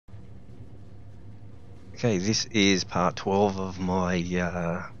Okay, this is part 12 of my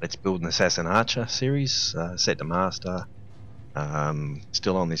Let's Build an Assassin Archer series, set to master.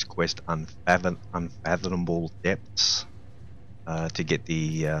 Still on this quest, Unfathomable Depths, to get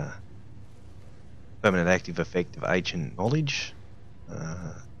the permanent active effect of Ancient Knowledge.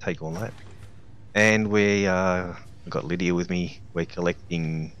 Take all that. And I've got Lydia with me. We're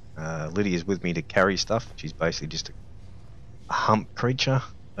collecting, Lydia's with me to carry stuff. She's basically just a hump creature,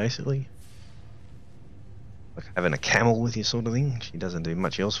 basically. Like having a camel with you sort of thing. She doesn't do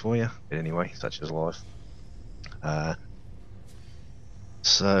much else for you, but anyway, such is life.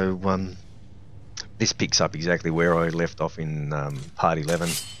 This picks up exactly where I left off in part 11.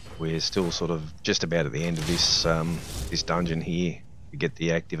 We're still sort of just about at the end of this this dungeon here to get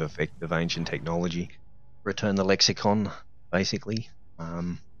the active effect of ancient technology. Return the lexicon, basically.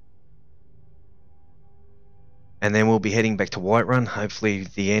 And then we'll be heading back to Whiterun. Hopefully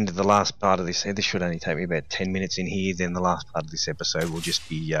the end of the last part of this should only take me about 10 minutes in here. Then the last part of this episode will just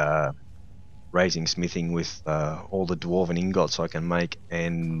be raising smithing with all the dwarven ingots I can make,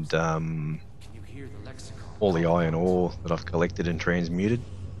 and all the iron ore that I've collected and transmuted.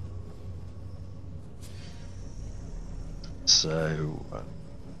 So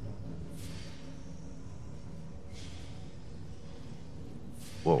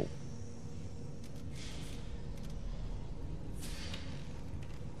whoa.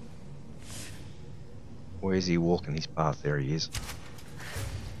 Where is he walking his path? There he is.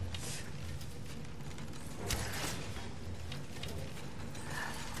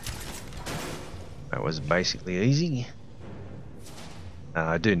 That was basically easy.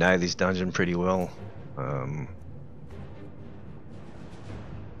 I do know this dungeon pretty well.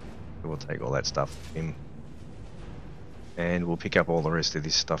 We'll take all that stuff from him. And we'll pick up all the rest of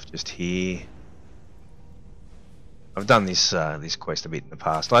this stuff just here. I've done this this quest a bit in the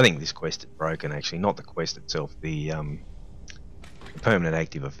past. I think this quest is broken, actually, not the quest itself. The permanent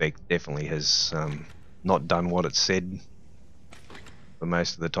active effect definitely has not done what it said for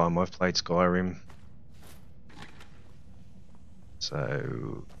most of the time I've played Skyrim.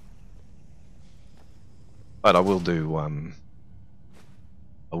 So, but I will do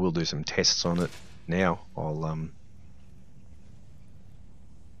some tests on it now. I'll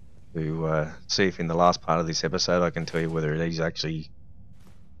to see if in the last part of this episode I can tell you whether it is actually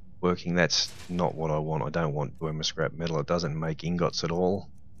working. That's not what I want. I don't want Dwarven scrap metal. It doesn't make ingots at all.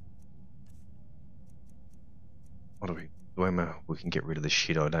 What do we? Dwarven, we can get rid of the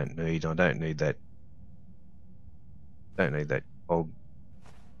shit I don't need. I don't need that. Don't need that cog,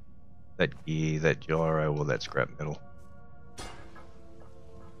 that gear, that gyro, or that scrap metal.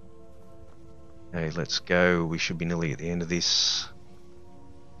 Okay, let's go. We should be nearly at the end of this.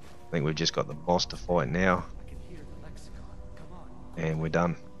 I think we've just got the boss to fight now, and we're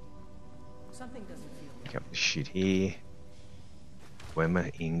done. Pick up the shit here.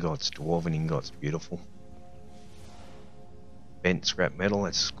 Dwemer ingots, dwarven ingots, beautiful. Bent scrap metal,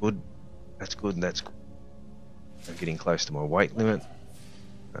 that's good. That's good. That's good. I'm getting close to my weight limit.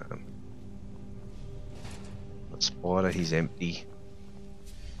 Got Spider, he's empty.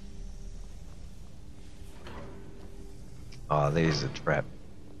 Oh, there's a trap.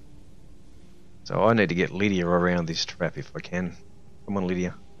 So I need to get Lydia around this trap if I can. Come on,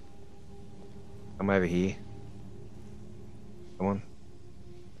 Lydia. Come over here. Come on.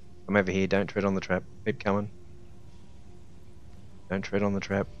 Come over here, don't tread on the trap. Keep coming. Don't tread on the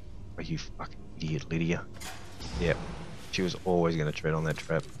trap. Oh, you fucking idiot, Lydia. Yep, she was always going to tread on that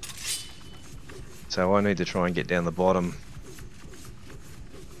trap. So I need to try and get down the bottom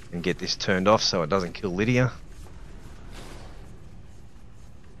and get this turned off so it doesn't kill Lydia.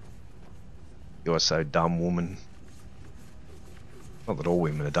 You're so dumb, woman. Not that all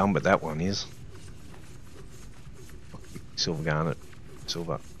women are dumb, but that one is. Silver garnet.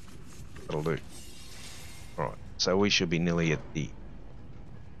 Silver. That'll do. Alright, so we should be nearly at the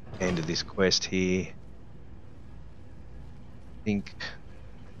end of this quest here. I think...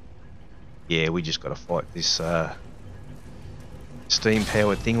 yeah, we just got to fight this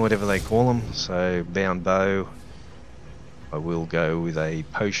steam-powered thing, whatever they call them. So, bound bow. I will go with a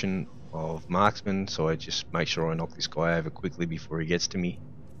potion of marksman, so I just make sure I knock this guy over quickly before he gets to me.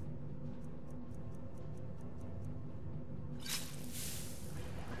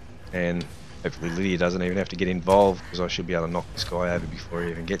 And hopefully Lydia doesn't even have to get involved, because I should be able to knock this guy over before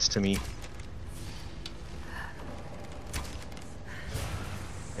he even gets to me.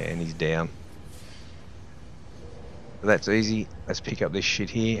 And he's down. So that's easy. Let's pick up this shit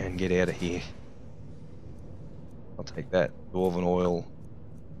here and get out of here. I'll take that. Dwarven oil.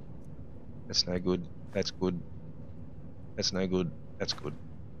 That's no good. That's good. That's no good. That's good.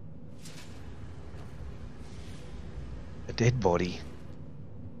 dead body.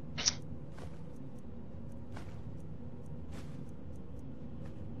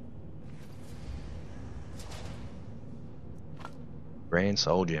 Grand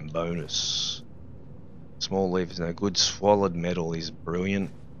Soul Gem bonus. Small leaf is no good. Swallowed metal is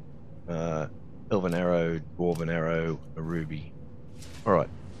brilliant. Elven arrow, dwarven arrow, a ruby. Alright.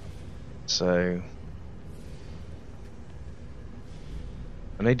 So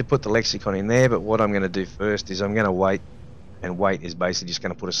I need to put the lexicon in there, but what I'm going to do first is I'm going to wait, and wait is basically just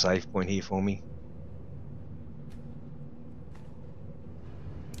going to put a save point here for me.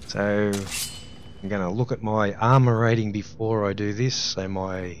 So I'm going to look at my armor rating before I do this. So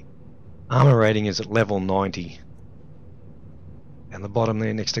my armor rating is at level 90. And the bottom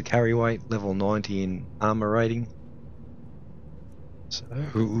there next to carry weight, level 90 in armor rating. So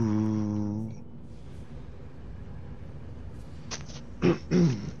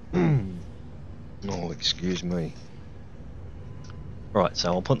oh, excuse me. Right,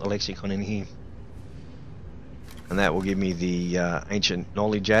 so I'll put the lexicon in here. And that will give me the ancient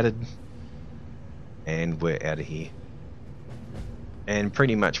knowledge added. And we're out of here. And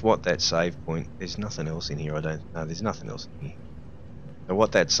pretty much what that save point, there's nothing else in here, no, there's nothing else in here. So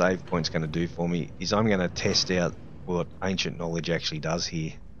what that save point's going to do for me is I'm going to test out what ancient knowledge actually does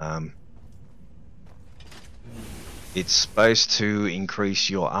here. It's supposed to increase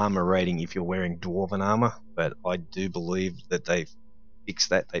your armor rating if you're wearing dwarven armor, but I do believe that they've fixed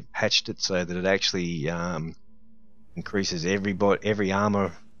that. They patched it so that it actually increases every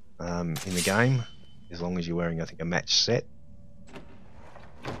armor in the game, as long as you're wearing, I think, a match set.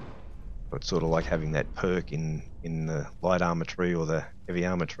 It's sort of like having that perk in the light armor tree or the heavy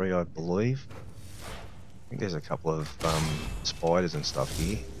armor tree, I believe. I think there's a couple of spiders and stuff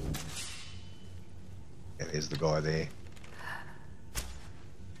here. Yeah, there's the guy there.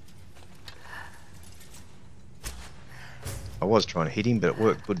 I was trying to hit him, but it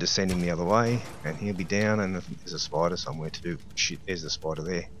worked good to send him the other way, and he'll be down, and I think there's a spider somewhere too. Shit, there's the spider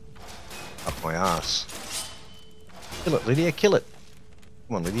there. Up my ass. Kill it, Lydia, kill it!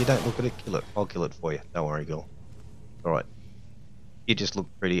 Come on, Lydia, don't look at it, kill it. I'll kill it for you. Don't worry, girl. Alright. You just look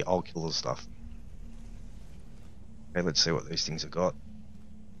pretty, I'll kill the stuff. Okay, let's see what these things have got.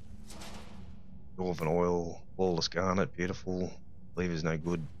 Dwarven oil, flawless garnet, beautiful. Lever's no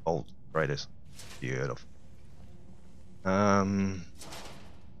good, bolt, greatest. Beautiful. And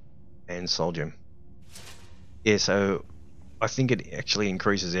soul gem. Yeah, so I think it actually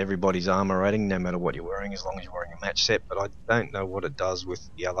increases everybody's armor rating no matter what you're wearing, as long as you're wearing a match set, but I don't know what it does with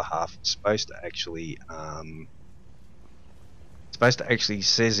the other half. It's supposed to actually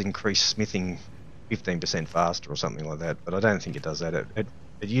says increase smithing 15% faster or something like that, but I don't think it does that. It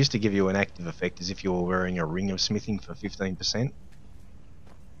used to give you an active effect as if you were wearing a ring of smithing for 15%,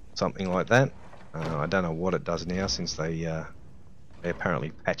 something like that. I don't know what it does now since they apparently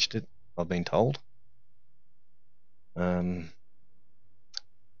patched it, I've been told.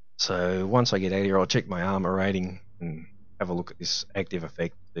 So once I get out of here, I'll check my armor rating and have a look at this active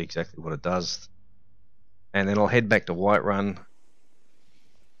effect, see exactly what it does, and then I'll head back to Whiterun.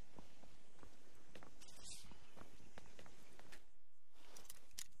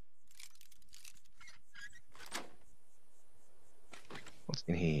 What's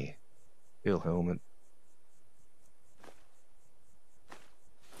in here? Steel helmet.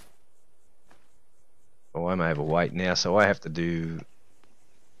 Oh, I'm overweight now, so I have to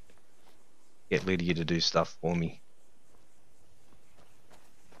get Lydia to do stuff for me.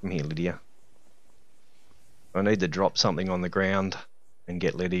 Come here, Lydia. I need to drop something on the ground and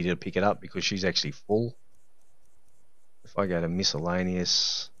get Lydia to pick it up because she's actually full. If I go to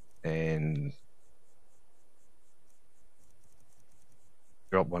miscellaneous and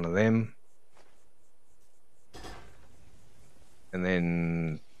drop one of them, and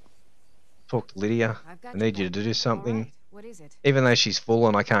then talk to Lydia. I need you to do something. Right. What is it? Even though she's full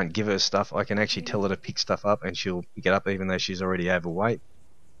and I can't give her stuff, I can actually tell her to pick stuff up and she'll pick it up even though she's already overweight.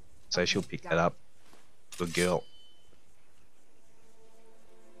 So she'll pick that up. Good girl.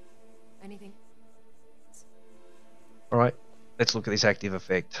 Anything? Alright, let's look at this active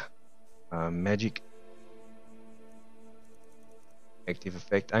effect. Magic. Active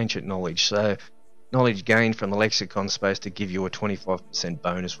effect, ancient knowledge. So knowledge gained from the lexicon is supposed to give you a 25%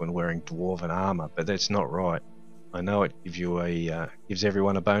 bonus when wearing dwarven armor, but that's not right. I know it gives you gives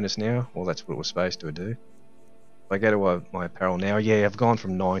everyone a bonus now. Well, that's what it was supposed to do. If I go to my apparel now, yeah, I've gone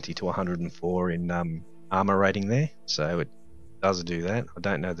from 90 to 104 in armor rating there, so it does do that. I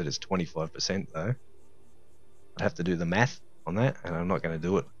don't know that it's 25% though. I'd have to do the math on that, and I'm not going to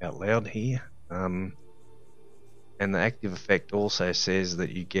do it out loud here. And the active effect also says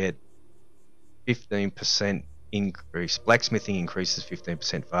that you get 15% increase. Blacksmithing increases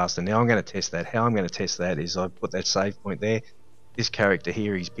 15% faster. Now I'm going to test that. How I'm going to test that is I put that save point there. This character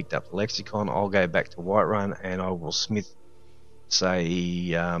here, he's picked up the lexicon. I'll go back to Whiterun and I will smith,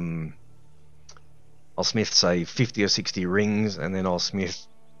 say, I'll smith, say, 50 or 60 rings, and then I'll smith,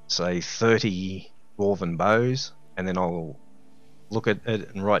 say, 30 Dwarven Bows, and then I'll look at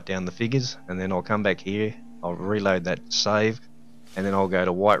it and write down the figures, and then I'll come back here, I'll reload that save, and then I'll go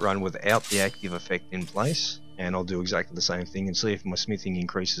to Whiterun without the active effect in place, and I'll do exactly the same thing and see if my smithing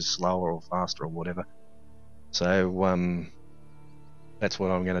increases slower or faster or whatever. So that's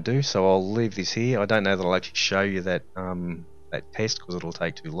what I'm going to do. So I'll leave this here. I don't know that I'll actually show you that that test because it'll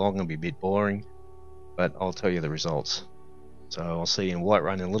take too long and be a bit boring, but I'll tell you the results. So I'll see you in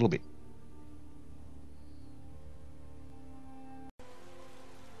Whiterun in a little bit.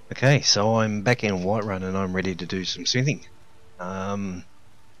 Okay, so I'm back in Whiterun and I'm ready to do some smithing.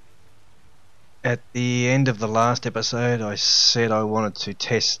 At the end of the last episode I said I wanted to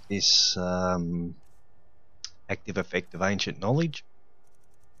test this active effect of ancient knowledge.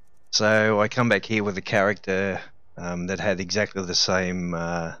 So I come back here with a character that had exactly the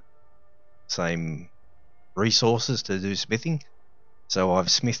same resources to do smithing. So I've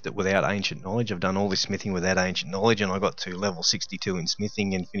smithed it without ancient knowledge. I've done all this smithing without ancient knowledge, and I got to level 62 in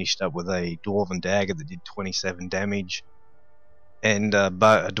smithing and finished up with a Dwarven dagger that did 27 damage and a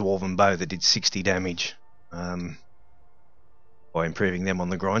Dwarven bow that did 60 damage by improving them on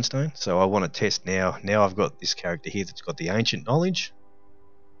the grindstone. So I want to test now. Now I've got this character here that's got the ancient knowledge.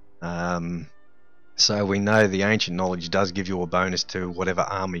 So we know the ancient knowledge does give you a bonus to whatever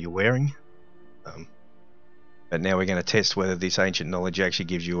armor you're wearing. But now we're going to test whether this ancient knowledge actually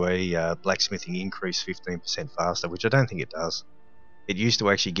gives you a blacksmithing increase 15% faster, which I don't think it does. It used to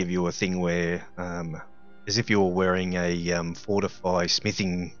actually give you a thing where, as if you were wearing a fortify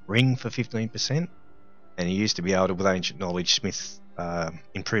smithing ring for 15%, and you used to be able to, with ancient knowledge, smith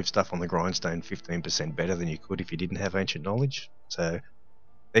improve stuff on the grindstone 15% better than you could if you didn't have ancient knowledge. So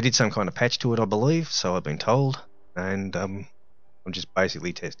they did some kind of patch to it, I believe, so I've been told, and I'm just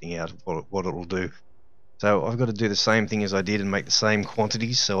basically testing out what it will do. So I've got to do the same thing as I did and make the same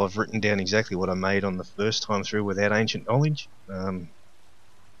quantities, so I've written down exactly what I made on the first time through without ancient knowledge,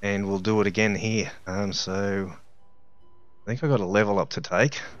 and we'll do it again here. So I think I've got a level up to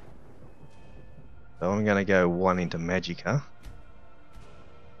take, so I'm going to go 1 into Magicka,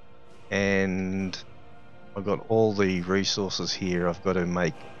 and I've got all the resources here. I've got to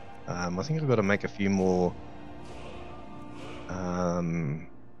make, I think I've got to make a few more,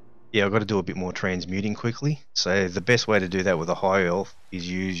 yeah, I've got to do a bit more transmuting quickly. So the best way to do that with a high elf is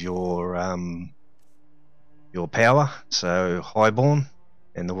use your power, so Highborn,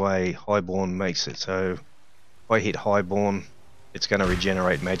 and the way Highborn makes it, so if I hit Highborn, it's going to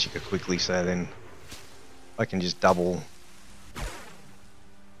regenerate Magicka quickly, so then I can just double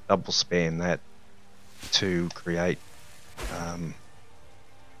spam that to create,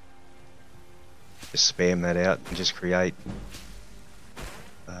 just spam that out and just create,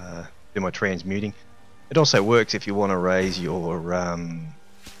 do my transmuting. It also works if you want to raise your,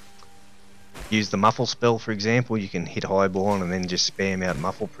 use the muffle spell, for example. You can hit Highborn and then just spam out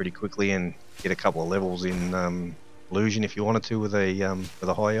muffle pretty quickly and get a couple of levels in illusion if you wanted to with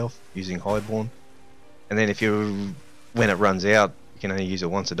a high elf using Highborn. And then when it runs out, you can only use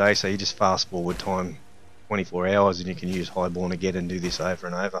it once a day, so you just fast forward time 24 hours and you can use Highborn again and do this over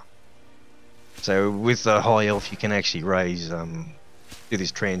and over. So with the high elf you can actually raise, do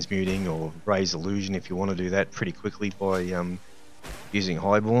this transmuting or raise illusion if you want to do that pretty quickly by using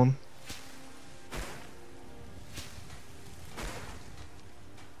Highborn.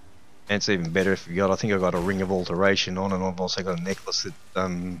 And it's even better if you got, I think I've got a ring of alteration on, and I've also got a necklace that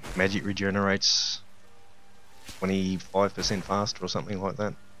magic regenerates 25% faster or something like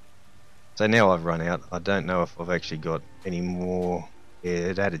that. So now I've run out. I don't know if I've actually got any more. Yeah,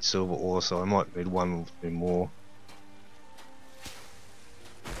 it added silver ore, so I might need 1 or 2 more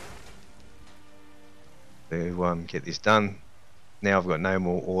to get this done. Now I've got no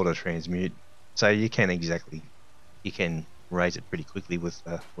more ore to transmute, so you can raise it pretty quickly with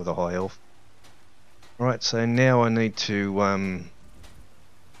a high elf. Right, so now I need to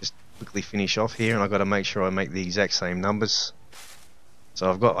just quickly finish off here, and I've got to make sure I make the exact same numbers.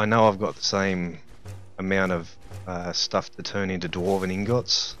 So I know I've got the same amount of stuff to turn into dwarven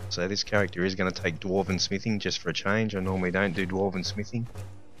ingots. So this character is going to take dwarven smithing just for a change. I normally don't do dwarven smithing,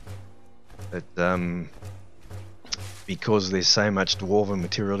 but because there's so much dwarven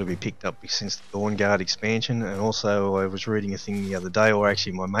material to be picked up since the Dawnguard expansion, and also I was reading a thing the other day, or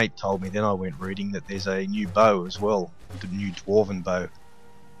actually my mate told me, then I went reading, that there's a new bow as well, the new dwarven bow.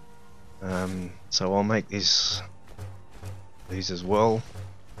 So I'll make these as well.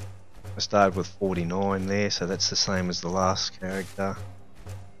 I started with 49 there, so that's the same as the last character.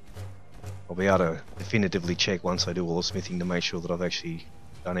 I'll be able to definitively check once I do all the smithing to make sure that I've actually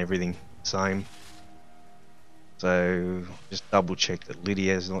done everything the same. So just double check that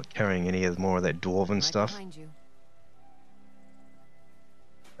Lydia's not carrying any more of that Dwarven stuff.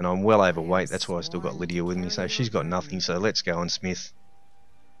 And I'm well overweight, that's why I still got Lydia with me, so she's got nothing, so let's go and smith.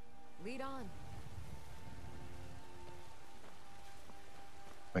 Lead on.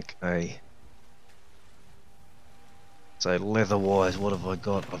 Okay. So leather wise, what have I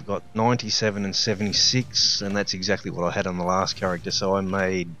got? I've got 97 and 76, and that's exactly what I had on the last character. So I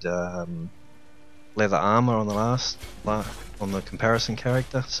made leather armor on the on the comparison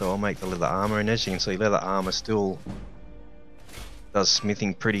character. So I'll make the leather armor, and as you can see, leather armor still does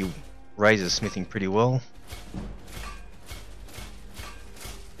smithing raises smithing pretty well,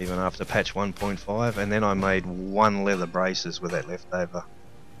 even after patch 1.5. And then I made 1 leather braces with that left over.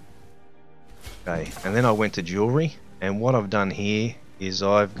 Okay, and then I went to jewelry. And what I've done here is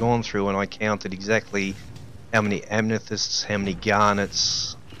I've gone through and I counted exactly how many amethysts, how many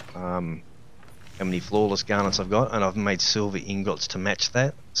garnets, how many flawless garnets I've got, and I've made silver ingots to match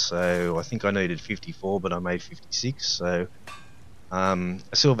that. So I think I needed 54, but I made 56. So a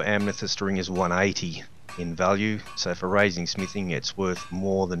silver amethyst ring is 180 in value. So for raising smithing, it's worth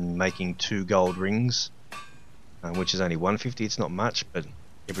more than making 2 gold rings, which is only 150. It's not much, but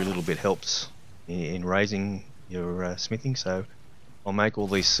every little bit helps in raising your smithing. So I'll make all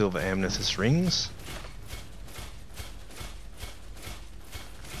these silver amethyst rings.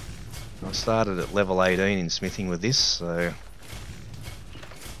 I started at level 18 in smithing with this, so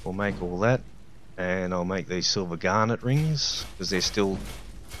we'll make all that, and I'll make these silver garnet rings because they're still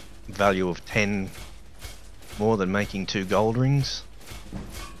value of 10 more than making 2 gold rings,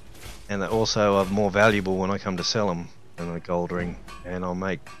 and they also are more valuable when I come to sell them than a gold ring. And I'll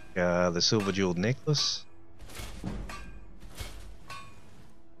make the silver jeweled necklace.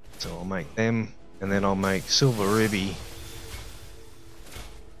 So I'll make them, and then I'll make silver ruby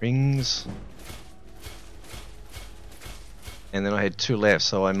rings. And then I had 2 left,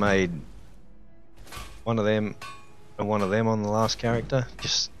 so I made one of them and one of them on the last character.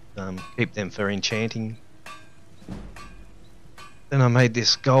 Just keep them for enchanting. Then I made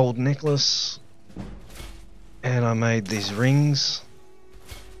this gold necklace, and I made these rings.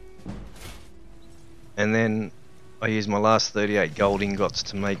 And then I used my last 38 gold ingots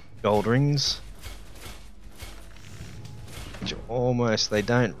to make gold rings, which they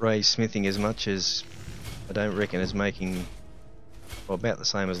don't raise smithing as much as, I don't reckon, as making, well, about the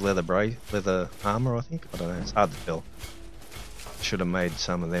same as leather armor, I think. I don't know, it's hard to tell. Should have made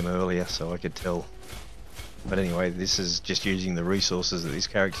some of them earlier so I could tell. But anyway, this is just using the resources that this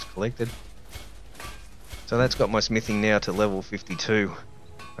character's collected. So that's got my smithing now to level 52.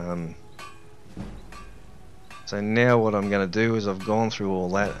 So now what I'm going to do is I've gone through all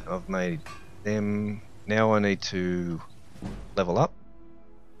that, I've made them. Now I need to level up,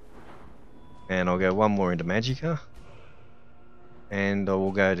 and I'll go 1 more into Magicka, and I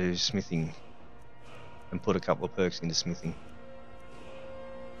will go to smithing and put a couple of perks into smithing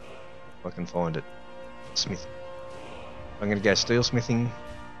if I can find it. Smithing. I'm going to go steel smithing,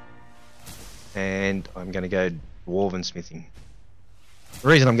 and I'm going to go dwarven smithing. The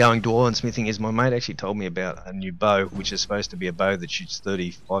reason I'm going dwarven smithing is my mate actually told me about a new bow, which is supposed to be a bow that shoots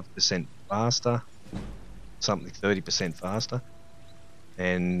 35% faster, something 30% faster,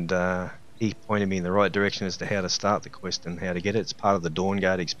 and he pointed me in the right direction as to how to start the quest and how to get it. It's part of the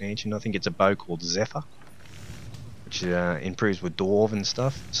Dawnguard expansion. I think it's a bow called Zephyr, which improves with dwarven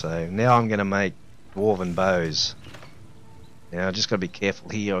stuff. So now I'm going to make Dwarven Bows. Now I just got to be careful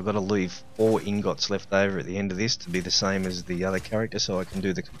here. I've got to leave 4 ingots left over at the end of this to be the same as the other character, so I can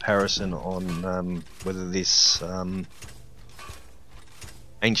do the comparison on whether this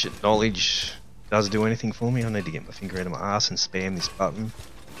ancient knowledge does do anything for me. I need to get my finger out of my arse and spam this button.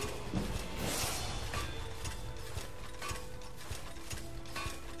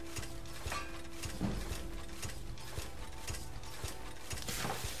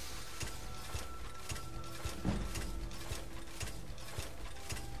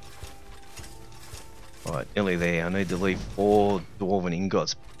 Right, nearly there. I need to leave 4 dwarven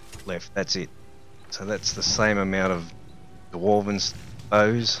ingots left. That's it. So that's the same amount of dwarven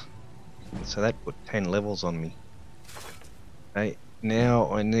bows. So that put 10 levels on me. Okay,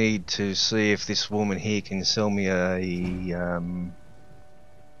 now I need to see if this woman here can sell me a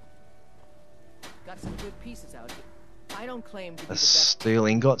Got some good pieces out here. I don't claim to be the best steel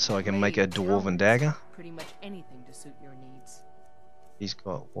ingot, so I can make a dwarven dagger. Pretty much anything to suit your needs. He's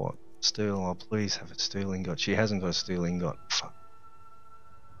got what? Steel, oh please have a steel ingot. She hasn't got a steel ingot. Fuck.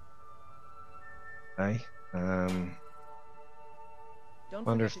 Okay. Don't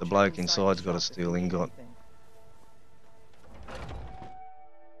Wonder forget if to the check bloke inside inside's the got a shop if steel you need ingot. anything.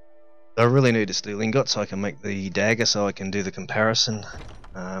 I really need a steel ingot so I can make the dagger, so I can do the comparison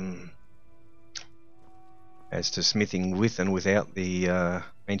as to smithing with and without the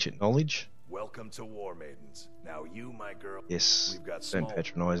ancient knowledge. Welcome to War Maidens. Now you, my girl. Yes, We've got don't smoke.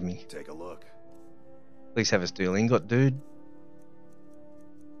 patronise me. Take a look. Please have a steel ingot, dude.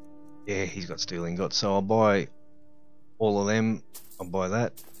 Yeah, he's got steel ingots, so I'll buy all of them. I'll buy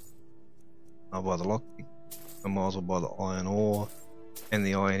that. I'll buy the lockpick. I might as well buy the iron ore and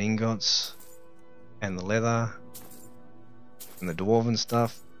the iron ingots and the leather and the dwarven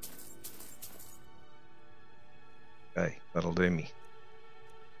stuff. Okay, that'll do me.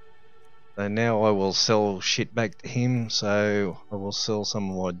 So now I will sell shit back to him, so I will sell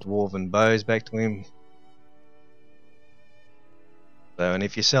some of my Dwarven Bows back to him. So, and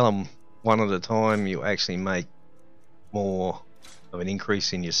if you sell them one at a time, you actually make more of an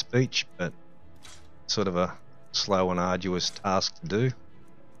increase in your speech, but sort of a slow and arduous task to do.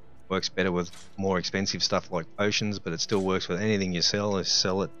 Works better with more expensive stuff like potions, but it still works with anything you sell. Is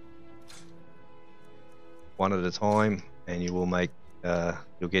sell it one at a time, and you will make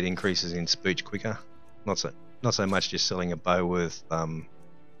you'll get increases in speech quicker. Not so much just selling a bow with there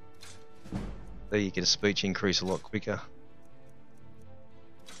you get a speech increase a lot quicker.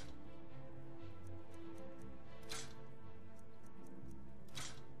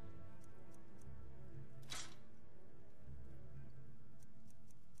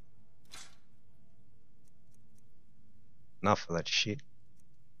 Enough of that shit.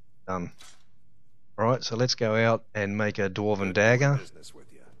 Done. Alright, so let's go out and make a dwarven dagger. Business with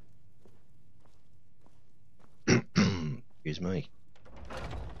you. Excuse me.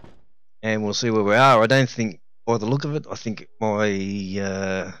 And we'll see where we are. I don't think, by the look of it, I think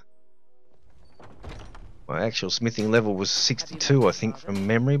my my actual smithing level was 62, I think, from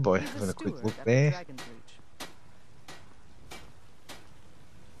memory, by having a quick look there.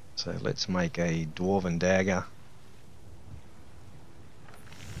 So let's make a dwarven dagger.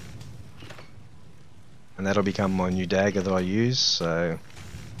 And that'll become my new dagger that I use, so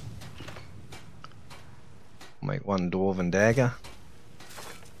I'll make one dwarven dagger.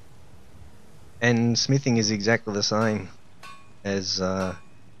 And smithing is exactly the same as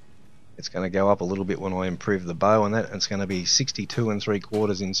it's going to go up a little bit when I improve the bow and that, and it's going to be 62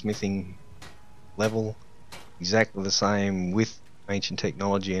 3/4 in smithing level, exactly the same with ancient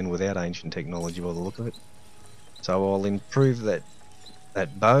technology and without ancient technology by the look of it. So I'll improve that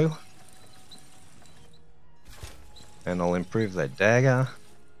bow. And I'll improve that dagger,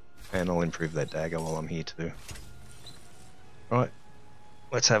 and I'll improve that dagger while I'm here too. Right,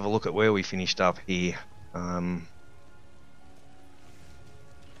 let's have a look at where we finished up here. I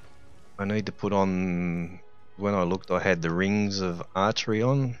need to put on, when I looked I had the rings of archery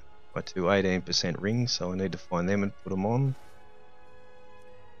on, my two 18% rings, so I need to find them and put them on.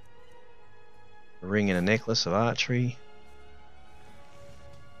 A ring and a necklace of archery.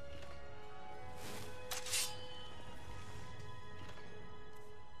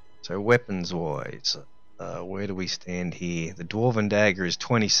 So weapons wise, where do we stand here? The dwarven dagger is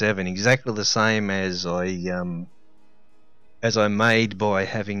 27, exactly the same as I made by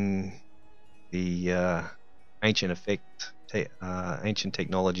having the ancient ancient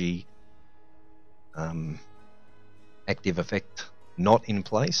technology active effect not in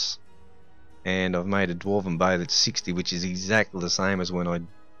place, and I've made a dwarven bow that's 60, which is exactly the same as when I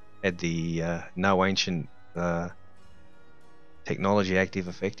had the no ancient technology active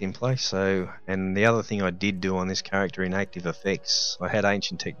effect in place. So, and the other thing I did do on this character in active effects, I had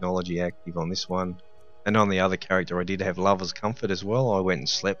ancient technology active on this one, and on the other character I did have lover's comfort as well. I went and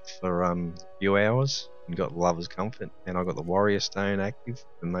slept for a few hours and got lover's comfort, and I got the warrior stone active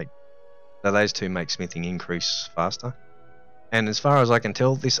and so those two make smithing increase faster. And as far as I can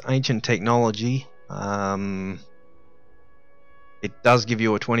tell, this ancient technology it does give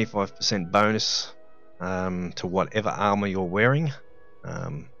you a 25% bonus to whatever armor you're wearing.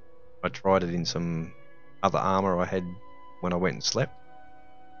 I tried it in some other armor I had when I went and slept.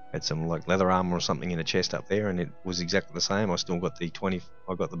 Had some like leather armor or something in a chest up there, and it was exactly the same. I still got the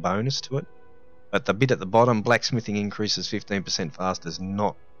I got the bonus to it. But the bit at the bottom, blacksmithing increases 15% faster, is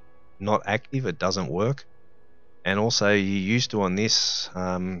not active. It doesn't work. And also, you used to on this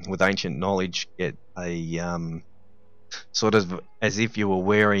with ancient knowledge get a sort of as if you were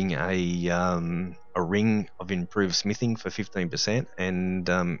wearing a ring of improved smithing for 15%, and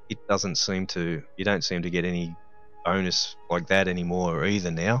it doesn't seem to, you don't seem to get any bonus like that anymore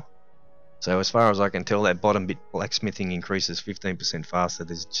either now. So as far as I can tell, that bottom bit blacksmithing increases 15% faster.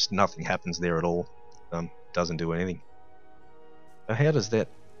 There's just nothing happens there at all. Doesn't do anything. So how does that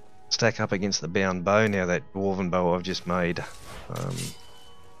stack up against the bound bow now, that dwarven bow I've just made?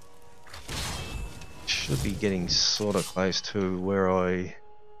 Should be getting sort of close to where I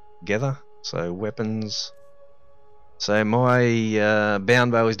gather. So weapons. So my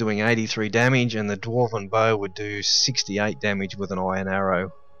bound bow is doing 83 damage, and the dwarven bow would do 68 damage with an iron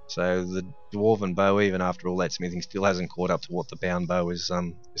arrow. So the dwarven bow, even after all that smithing, still hasn't caught up to what the bound bow is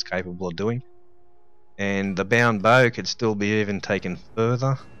capable of doing. And the bound bow could still be even taken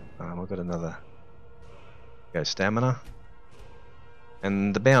further. I've got another stamina.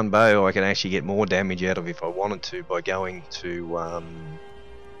 And the bound bow I can actually get more damage out of if I wanted to by going to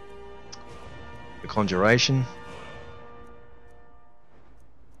the conjuration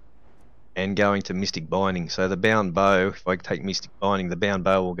and going to mystic binding. So the bound bow, if I take mystic binding, the bound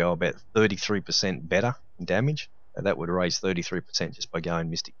bow will go about 33% better in damage. So that would raise 33% just by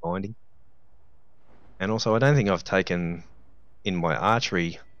going mystic binding. And also, I don't think I've taken in my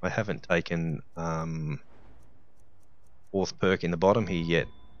archery, I haven't taken fourth perk in the bottom here yet,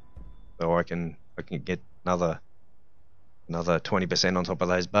 so I can get another 20% on top of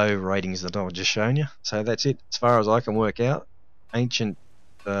those bow ratings that I've just shown you. So that's it as far as I can work out. Ancient,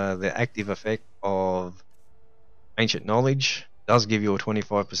 the active effect of ancient knowledge does give you a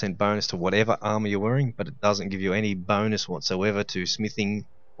 25% bonus to whatever armor you're wearing, but it doesn't give you any bonus whatsoever to smithing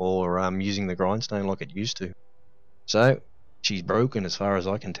or using the grindstone like it used to. So she's broken as far as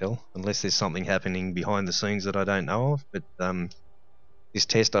I can tell, unless there's something happening behind the scenes that I don't know of. But this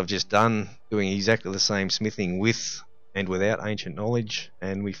test I've just done, doing exactly the same smithing with and without ancient knowledge,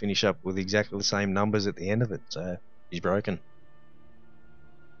 and we finish up with exactly the same numbers at the end of it. So she's broken.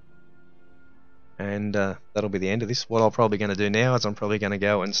 And that'll be the end of this. What I'm probably going to do now is I'm probably going to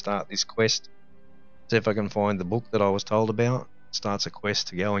go and start this quest, see if I can find the book that I was told about. Starts a quest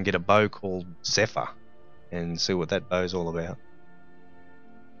to go and get a bow called Zephyr and see what that bow's all about.